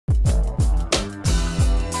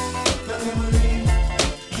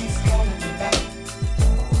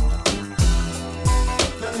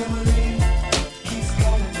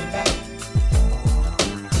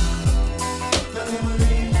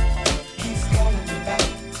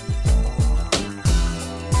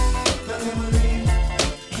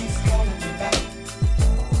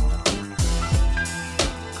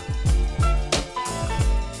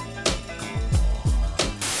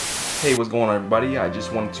Hey, what's going on, everybody? I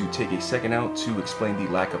just wanted to take a second out to explain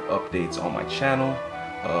the lack of updates on my channel.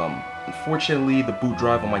 Unfortunately, the boot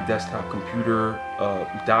drive on my desktop computer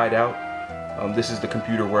died out. This is the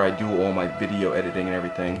computer where I do all my video editing and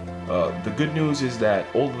everything. The good news is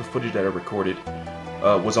that all of the footage that I recorded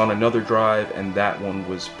was on another drive, and that one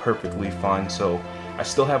was perfectly fine. So I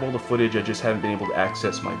still have all the footage, I just haven't been able to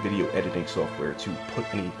access my video editing software to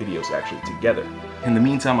put any videos actually together. In the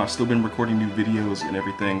meantime, I've still been recording new videos and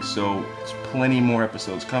everything, so there's plenty more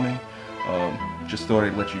episodes coming. Just thought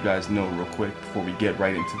I'd let you guys know real quick before we get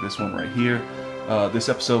right into this one right here. This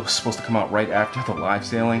episode was supposed to come out right after the live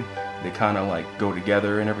sailing. They kind of like go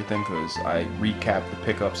together and everything because I recapped the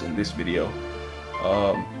pickups in this video.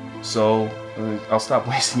 I'll stop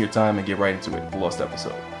wasting your time and get right into it, the lost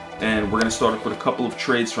episode. And we're going to start off with a couple of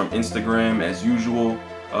trades from Instagram as usual.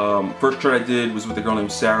 First trade I did was with a girl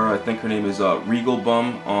named Sarah. I think her name is Regal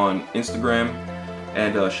Bum on Instagram.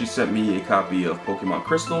 And she sent me a copy of Pokemon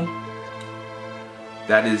Crystal.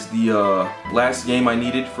 That is the last game I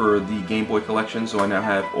needed for the Game Boy collection, so I now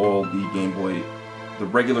have all the Game Boy, the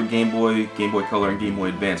regular Game Boy Color, and Game Boy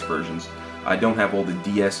Advance versions. I don't have all the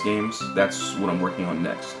DS games. That's what I'm working on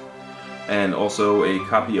next. And also a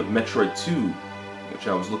copy of Metroid 2, which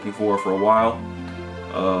I was looking for a while.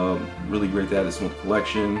 Really great to have this one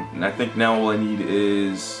collection. And I think now all I need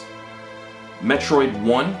is Metroid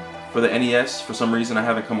 1 for the NES. For some reason I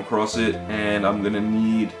haven't come across it, and I'm gonna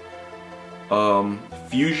need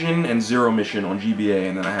Fusion and Zero Mission on GBA,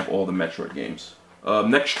 and then I have all the Metroid games.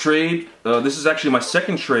 Next trade, this is actually my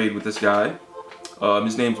second trade with this guy.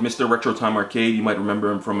 His name's Mr. Retro Time Arcade. You might remember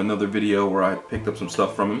him from another video where I picked up some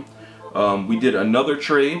stuff from him. We did another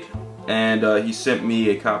trade, and he sent me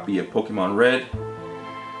a copy of Pokemon Red.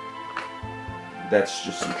 That's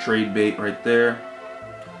just some trade bait right there.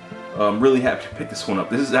 I'm really happy to pick this one up.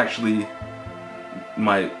 This is actually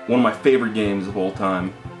one of my favorite games of all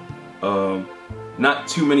time. Not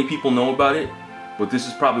too many people know about it, but this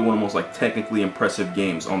is probably one of the most like technically impressive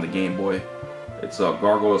games on the Game Boy. It's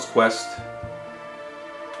Gargoyle's Quest.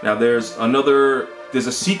 Now there's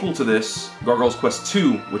a sequel to this, Gargoyle's Quest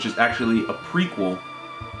 2, which is actually a prequel.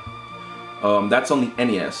 That's on the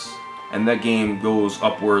NES, and that game goes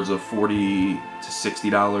upwards of $40 to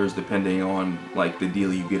 $60 depending on like the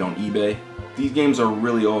deal you get on eBay. These games are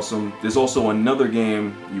really awesome. There's also another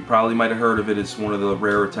game, you probably might have heard of it, it's one of the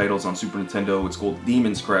rarer titles on Super Nintendo. It's called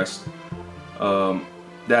Demon's Crest.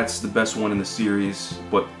 That's the best one in the series,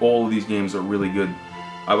 but all of these games are really good.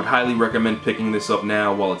 I would highly recommend picking this up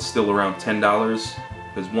now while it's still around $10,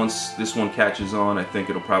 because once this one catches on, I think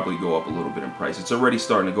it'll probably go up a little bit in price. It's already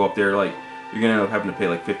starting to go up there. Like, you're gonna end up having to pay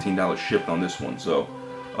like $15 shipped on this one, so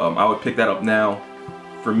I would pick that up now.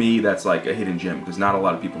 For me, that's like a hidden gem, because not a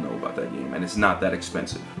lot of people know about that game, and it's not that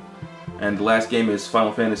expensive. And the last game is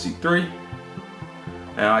Final Fantasy III,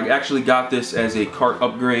 and I actually got this as a cart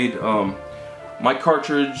upgrade. My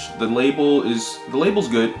cartridge, the label's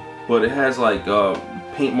good, but it has like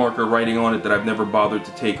paint marker writing on it that I've never bothered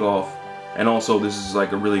to take off. And also, this is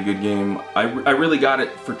like a really good game. I really got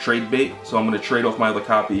it for trade bait, so I'm going to trade off my other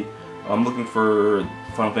copy. I'm looking for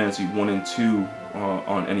Final Fantasy 1 and 2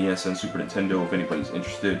 on NES and Super Nintendo if anybody's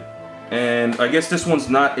interested. And I guess this one's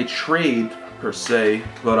not a trade per se,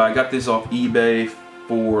 but I got this off eBay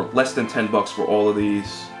for less than 10 bucks for all of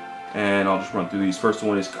these. And I'll just run through these. First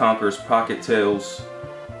one is Conker's Pocket Tales.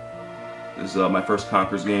 This is my first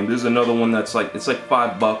Conker's game. This is another one that's like, it's like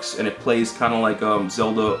 5 bucks, and it plays kind of like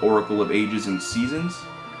Zelda Oracle of Ages and Seasons.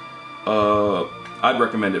 I'd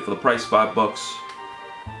recommend it for the price, 5 bucks.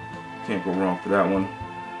 Can't go wrong for that one.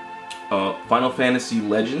 Final Fantasy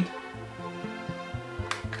Legend.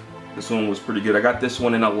 This one was pretty good. I got this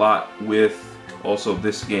one in a lot with also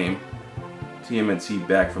this game, TMNT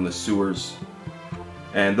Back from the Sewers.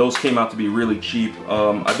 And those came out to be really cheap.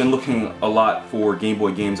 I've been looking a lot for Game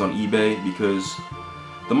Boy games on eBay because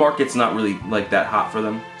the market's not really like that hot for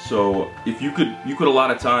them. So if you could a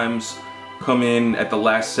lot of times come in at the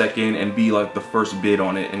last second and be like the first bid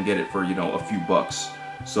on it and get it for, you know, a few bucks.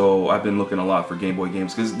 So I've been looking a lot for Game Boy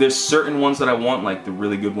games because there's certain ones that I want, like the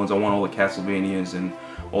really good ones. I want all the Castlevanias and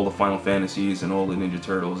all the Final Fantasies and all the Ninja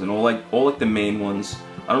Turtles and all like the main ones.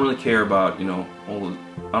 I don't really care about, you know,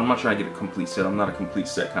 I'm not trying to get a complete set. I'm not a complete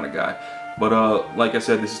set kind of guy. But like I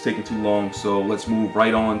said, this is taking too long, so let's move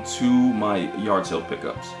right on to my yard sale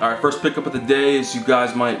pickups. Alright, first pickup of the day, as you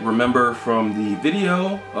guys might remember from the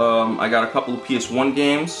video, I got a couple of PS1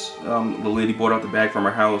 games. The lady bought out the bag from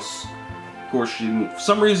her house. Of course, for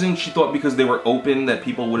some reason, she thought because they were open that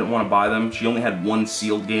people wouldn't want to buy them. She only had one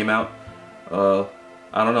sealed game out.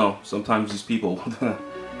 I don't know, sometimes these people,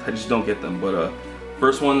 I just don't get them. But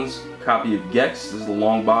first one's copy of Gex. This is the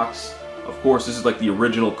long box. Of course, this is like the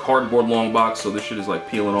original cardboard long box, so this shit is like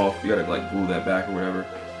peeling off. You gotta like glue that back or whatever.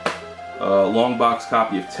 Long box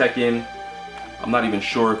copy of Tekken. I'm not even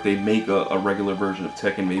sure if they make a regular version of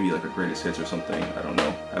Tekken, maybe like a greatest hits or something. I don't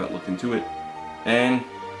know. I haven't looked into it. And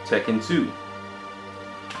Tekken 2.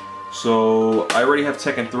 So I already have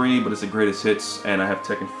Tekken 3, but it's the greatest hits, and I have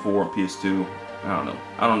Tekken 4 on PS2. I don't know.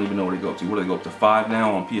 I don't even know where they go up to. What do they go up to 5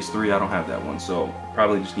 now on PS3? I don't have that one, so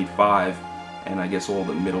probably just need 5. And I guess all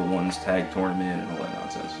the middle ones, tag tournament and all that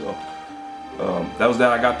nonsense. So that was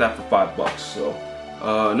that. I got that for $5. So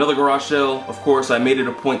another garage sale. Of course, I made it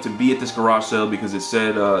a point to be at this garage sale because it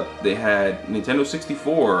said they had Nintendo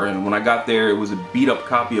 64, and when I got there, it was a beat-up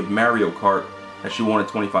copy of Mario Kart that she wanted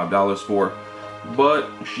 $25 for. But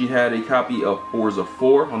she had a copy of Forza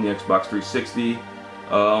 4 on the Xbox 360.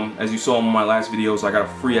 As you saw in my last videos, I got a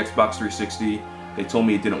free Xbox 360. They told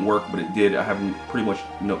me it didn't work, but it did. I have pretty much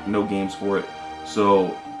no games for it.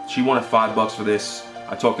 So she wanted $5 for this.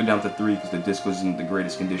 I talked her down to 3 because the disc was in the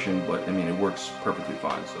greatest condition, but I mean, it works perfectly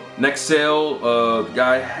fine. So next sale, the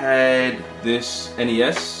guy had this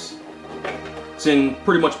NES. It's in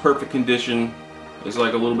pretty much perfect condition. There's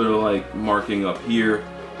like a little bit of like marking up here,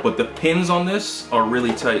 but the pins on this are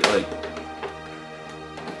really tight. Like,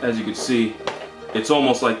 as you can see, it's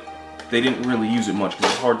almost like they didn't really use it much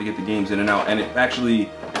because it's hard to get the games in and out, and it actually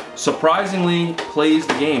surprisingly plays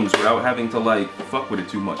the games without having to like fuck with it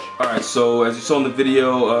too much. Alright, so as you saw in the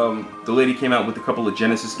video, the lady came out with a couple of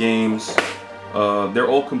Genesis games. They're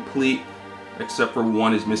all complete except for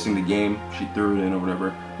one is missing the game. She threw it in or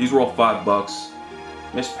whatever. These were all $5.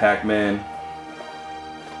 Miss Pac-Man,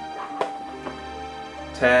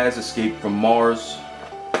 Taz Escape from Mars,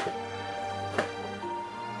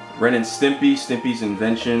 Ren and Stimpy, Stimpy's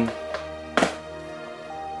Invention,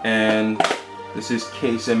 and this is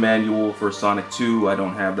Case and Manual for Sonic 2. I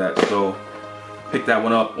don't have that, so pick that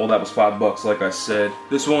one up. All that was $5, like I said.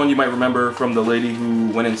 This one you might remember from the lady who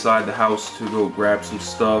went inside the house to go grab some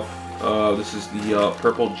stuff. This is the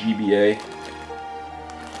purple GBA.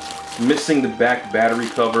 Missing the back battery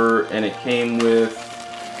cover, and it came with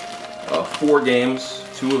 4 games.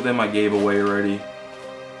 2 of them I gave away already.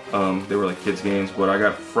 They were like kids games, but I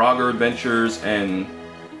got Frogger Adventures and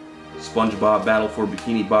SpongeBob Battle for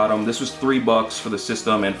Bikini Bottom. This was $3 for the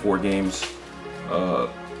system and 4 games. That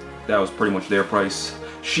was pretty much their price.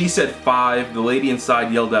 She said 5. The lady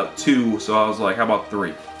inside yelled out 2, so I was like, how about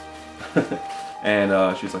 3?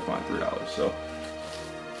 And she was like, fine, $3. So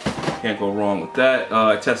can't go wrong with that.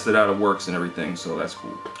 I tested out, it works and everything, so that's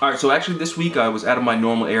cool. Alright, so actually this week I was out of my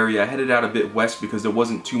normal area. I headed out a bit west because there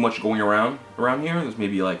wasn't too much going around here. There's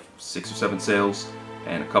maybe like 6 or 7 sales,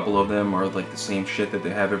 and a couple of them are like the same shit that they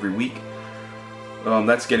have every week.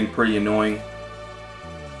 That's getting pretty annoying.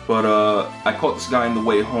 But I caught this guy on the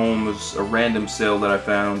way home. It was a random sale that I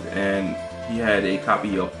found, and he had a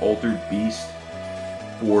copy of Altered Beast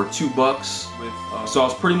for $2. So I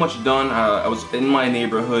was pretty much done. I was in my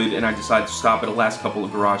neighborhood, and I decided to stop at the last couple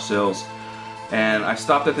of garage sales. And I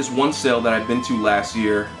stopped at this one sale that I'd been to last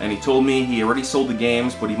year, and he told me he already sold the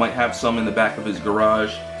games, but he might have some in the back of his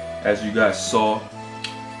garage, as you guys saw.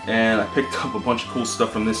 And I picked up a bunch of cool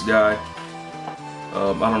stuff from this guy.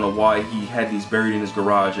 I don't know why he had these buried in his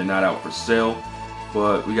garage and not out for sale,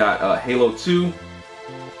 but we got Halo 2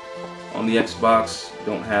 on the Xbox.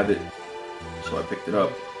 Don't have it, so I picked it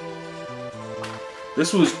up.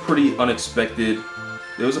 This was pretty unexpected.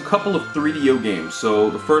 There was a couple of 3DO games. So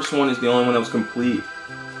the first one is the only one that was complete.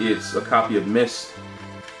 It's a copy of Myst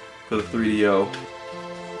for the 3DO.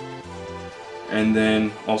 And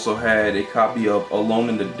then also had a copy of Alone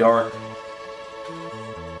in the Dark,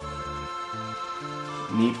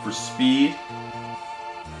 Need for Speed,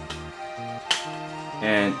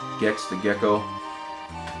 and Gex the Gecko.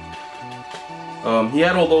 He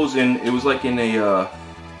had all those in, it was like in a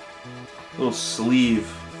little sleeve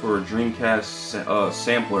for a Dreamcast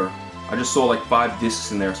sampler. I just saw like 5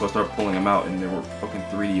 discs in there, so I started pulling them out, and they were fucking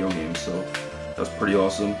 3DO games, so that was pretty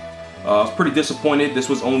awesome. I was pretty disappointed. This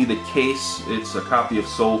was only the case. It's a copy of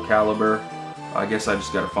Soul Calibur. I guess I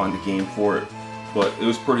just gotta find the game for it, but it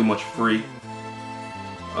was pretty much free.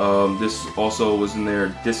 This also was in their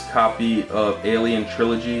disc copy of Alien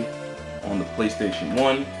Trilogy on the PlayStation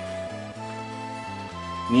 1.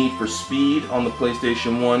 Need for Speed on the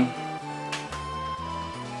PlayStation 1.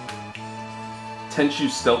 Tenchu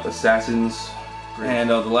Stealth Assassins. And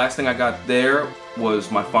the last thing I got there was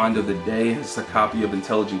my find of the day. It's a copy of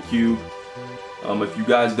Intelligent Cube. If you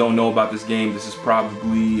guys don't know about this game, this is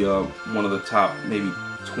probably one of the top maybe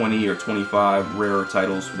 20 or 25 rarer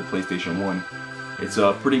titles for the PlayStation 1. It's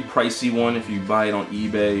a pretty pricey one. If you buy it on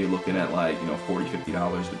eBay, you're looking at like,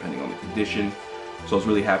 $40–50 depending on the condition. So I was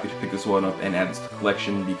really happy to pick this one up and add this to the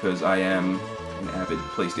collection because I am an avid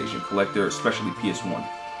PlayStation collector, especially PS1.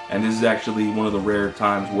 And this is actually one of the rare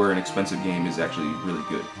times where an expensive game is actually really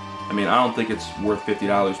good. I mean, I don't think it's worth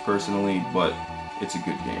 $50 personally, but it's a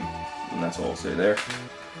good game. And that's all I'll say there.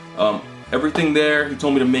 Everything there, he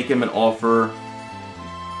told me to make him an offer.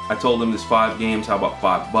 I told him there's 5 games, how about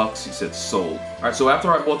 $5? He said sold. Alright, so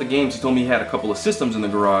after I bought the games, he told me he had a couple of systems in the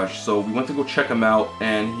garage. So we went to go check them out,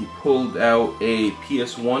 and he pulled out a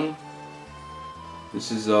PS1.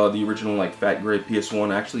 This is the original like fat gray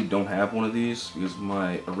PS1. I actually don't have one of these because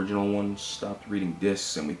my original one stopped reading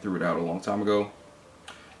discs and we threw it out a long time ago.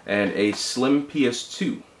 And a slim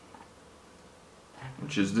PS2,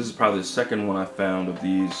 which is, this is probably the second one I found of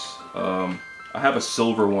these. I have a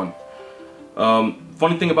silver one.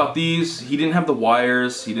 Funny thing about these, he didn't have the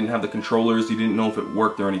wires, he didn't have the controllers, he didn't know if it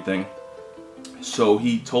worked or anything. So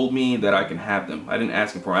he told me that I can have them. I didn't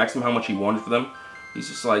ask him for them. I asked him how much he wanted for them. He's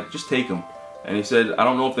just like, just take them. And he said, I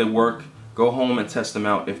don't know if they work. Go home and test them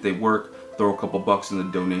out. If they work, throw a couple bucks in the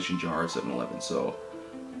donation jar at 7-Eleven. So,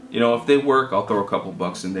 you know, if they work, I'll throw a couple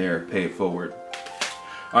bucks in there, pay it forward.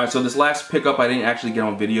 Alright, so this last pickup I didn't actually get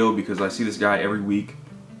on video because I see this guy every week.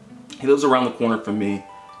 He lives around the corner from me,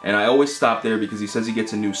 and I always stop there because he says he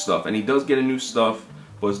gets a new stuff. And he does get a new stuff,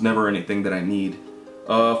 but it's never anything that I need.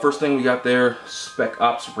 First thing we got there, Spec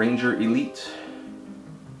Ops Ranger Elite.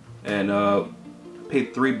 And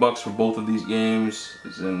paid $3 for both of these games.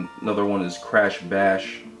 And another one is Crash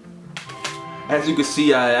Bash. As you can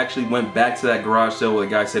see, I actually went back to that garage sale where the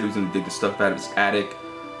guy said he was going to dig the stuff out of his attic.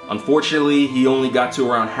 Unfortunately, he only got to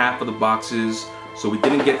around half of the boxes, so we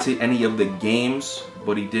didn't get to any of the games,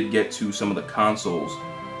 but he did get to some of the consoles.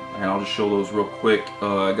 And I'll just show those real quick.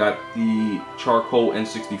 I got the Charcoal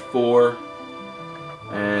N64,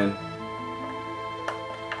 and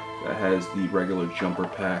that has the regular jumper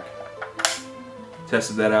pack.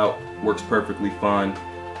 Tested that out, works perfectly fine.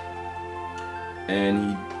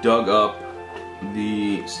 And he dug up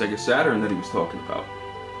the Sega Saturn that he was talking about.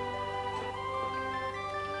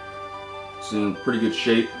 It's in pretty good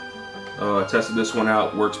shape. I tested this one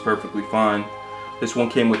out, works perfectly fine. This one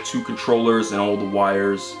came with 2 controllers and all the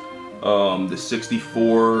wires. The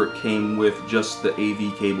 64 came with just the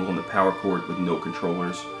AV cable and the power cord with no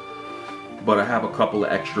controllers. But I have a couple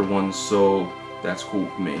of extra ones, so that's cool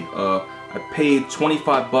for me. I paid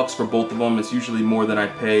 $25 for both of them. It's usually more than I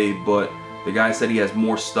pay, but the guy said he has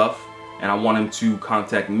more stuff, and I want him to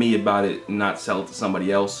contact me about it and not sell it to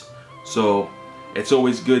somebody else. So it's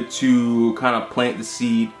always good to kind of plant the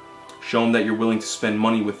seed, show him that you're willing to spend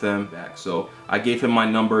money with them back. So I gave him my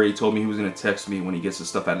number. He told me he was going to text me when he gets the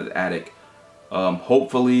stuff out of the attic.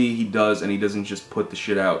 Hopefully he does, and he doesn't just put the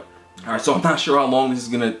shit out. Alright, so I'm not sure how long this is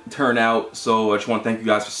going to turn out, so I just want to thank you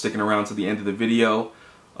guys for sticking around to the end of the video.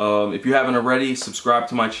 If you haven't already, subscribe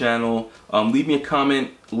to my channel. Leave me a comment.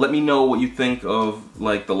 Let me know what you think of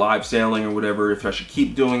like the live sailing or whatever, if I should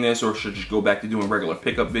keep doing this or should just go back to doing regular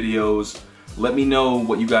pickup videos. Let me know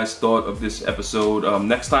what you guys thought of this episode.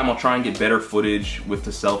 Next time I'll try and get better footage with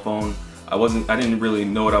the cell phone. I didn't really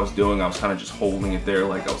know what I was doing. I was kind of just holding it there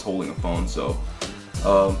like I was holding a phone. So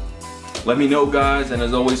let me know, guys, and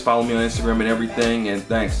as always, follow me on Instagram and everything, and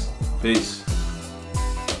thanks. Peace.